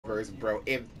universe, bro.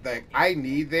 If like I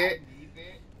need that,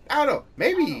 I don't know.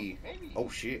 Maybe. Oh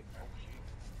shit.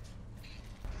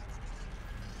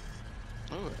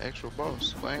 Oh, actual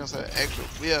boss. Well, I ain't gonna say actual.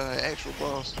 Yeah, actual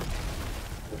boss.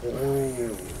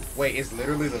 Oh. Wait, it's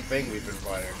literally the thing we've been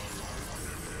fighting.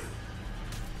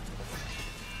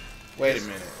 Wait a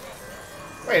minute.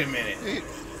 Wait a minute.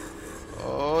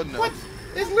 Oh no. What?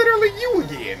 It's literally you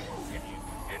again.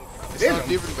 It's not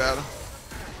different battle.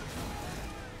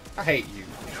 I hate you.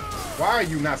 Why are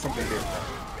you not something different?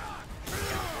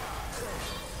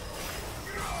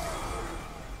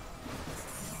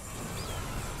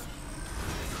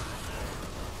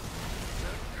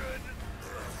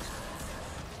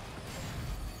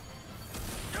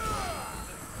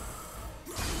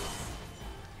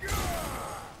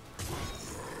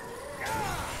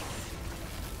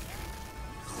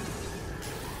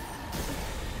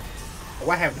 Oh,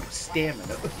 I have no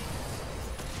stamina.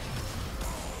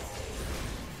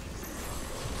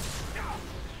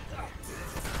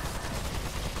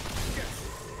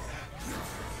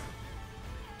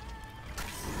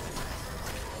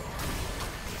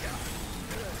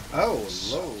 Oh,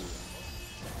 low.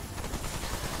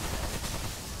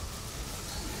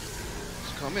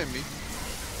 Just come at me.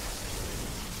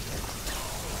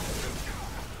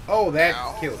 Oh, that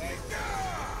Ow. killed me.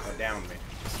 Or downed me.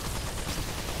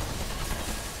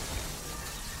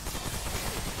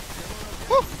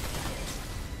 Woo.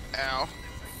 Ow.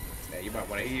 Yeah, you might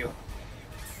want to heal.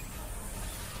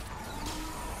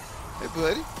 Hey,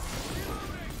 buddy.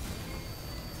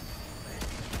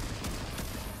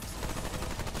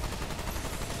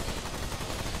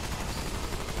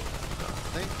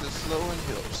 I think the slowing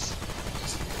helps.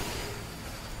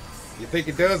 You think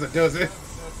it does or does it?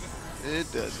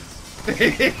 It doesn't.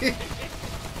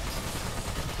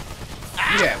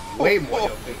 You have way more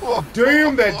health. Oh,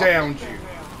 damn, that downed you.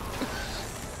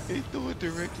 He threw it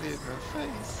directly in my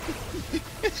face.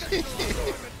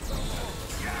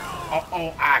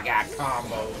 Oh, I got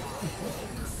combo.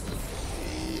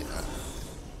 Yeah.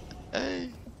 Hey,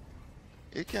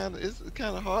 it's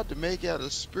kind of hard to make out a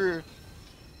spear.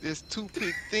 This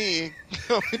toothpick thing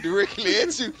coming directly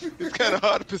at you. It's kind of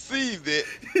hard to perceive that.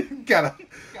 Gotta.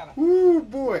 Ooh,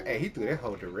 boy. Hey, he threw that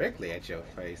hole directly at your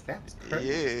face. That was crazy.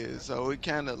 Yeah, so it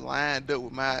kind of lined up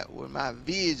with my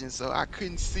vision, so I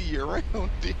couldn't see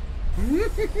around it.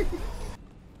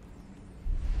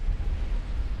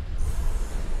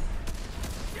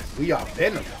 We are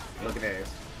Venom. Looking at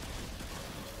us.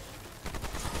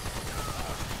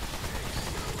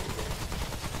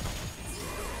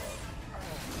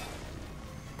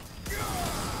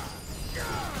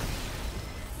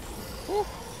 Woo.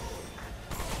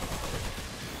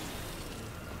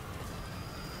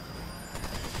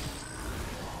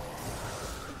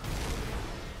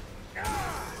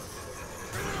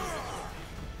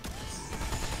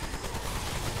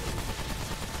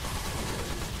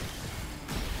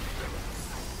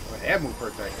 That move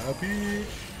protect.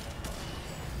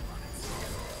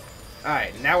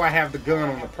 Alright, now I have the gun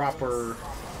on the proper.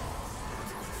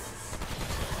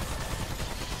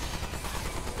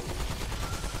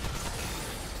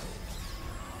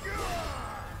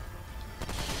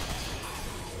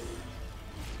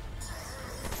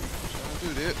 Don't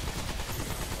do that.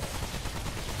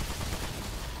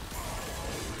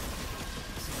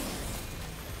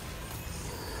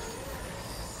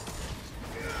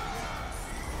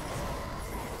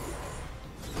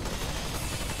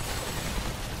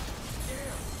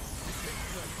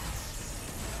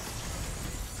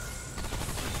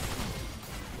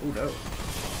 Oh no.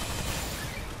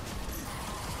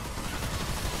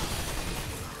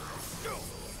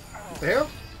 What the hell?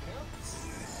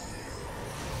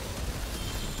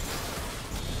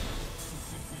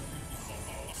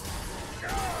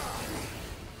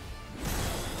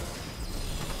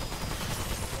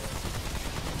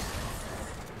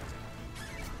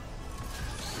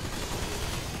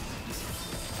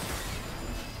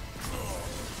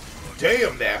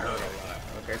 Damn, that hurt a lot.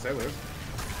 Okay, say what?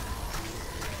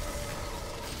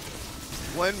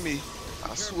 Wasn't me.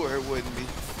 I swear it wasn't me.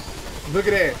 Look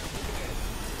at that.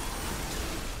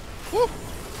 Woo.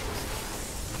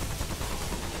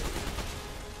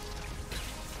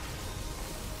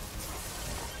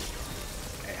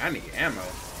 Hey, I need ammo.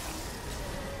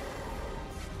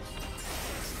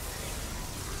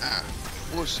 Ah,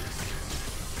 bullshit.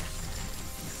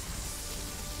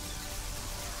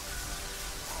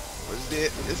 What is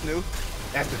that? It's new.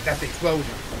 That's the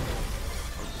explosion.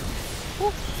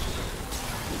 Woo.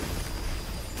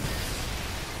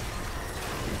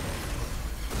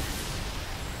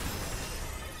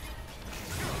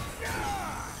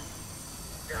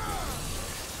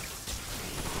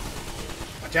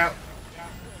 Watch out.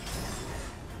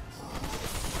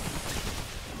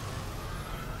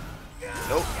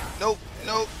 Nope, nope,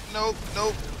 nope, nope,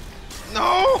 nope.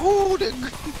 No!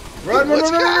 Run, run,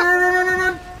 run, run, run, run, run,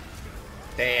 run.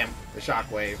 Damn, the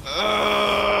shockwave.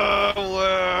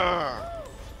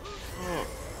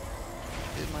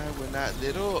 This man will not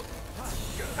lit up.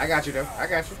 I got you, though. I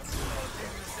got you.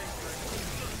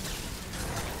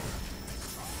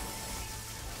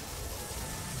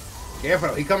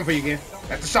 Careful, he coming for you again.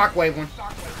 That's the shockwave one.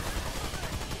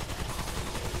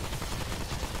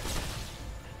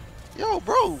 Yo,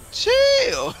 bro,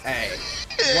 chill. Hey,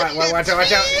 watch out,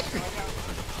 watch out.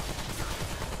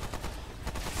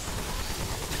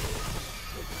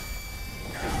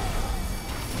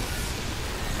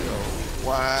 Yo,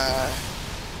 why?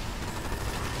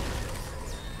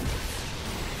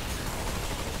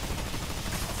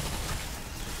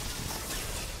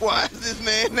 Why is this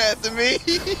man after me?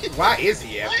 Why is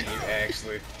he after you,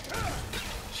 actually?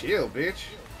 Chill, bitch.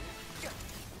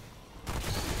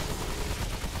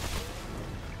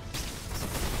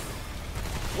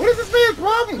 What is this man's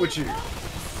problem with you?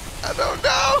 I don't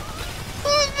know.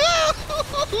 Oh,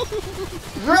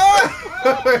 no.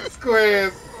 Run!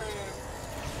 Squares.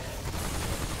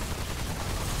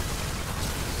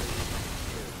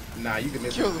 Nah, you can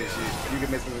miss me with this shit. You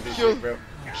can miss me with this shit, bro.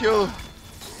 Kill him.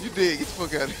 You did. Get the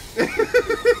fuck out of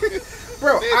here.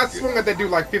 Bro, I swung at that dude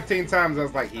like 15 times. I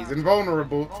was like, he's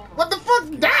invulnerable. What the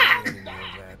fuck? Die!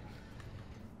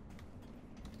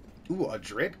 Ooh, a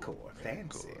Dreadcore.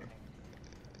 Fancy.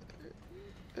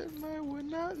 That man would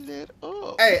not let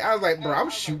up. Hey, I was like, bro,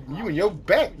 I'm shooting you in your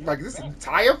back. Like, this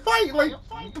entire fight. Like,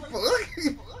 what the fuck?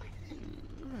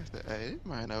 Hey, this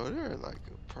man over there like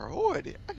a priority. I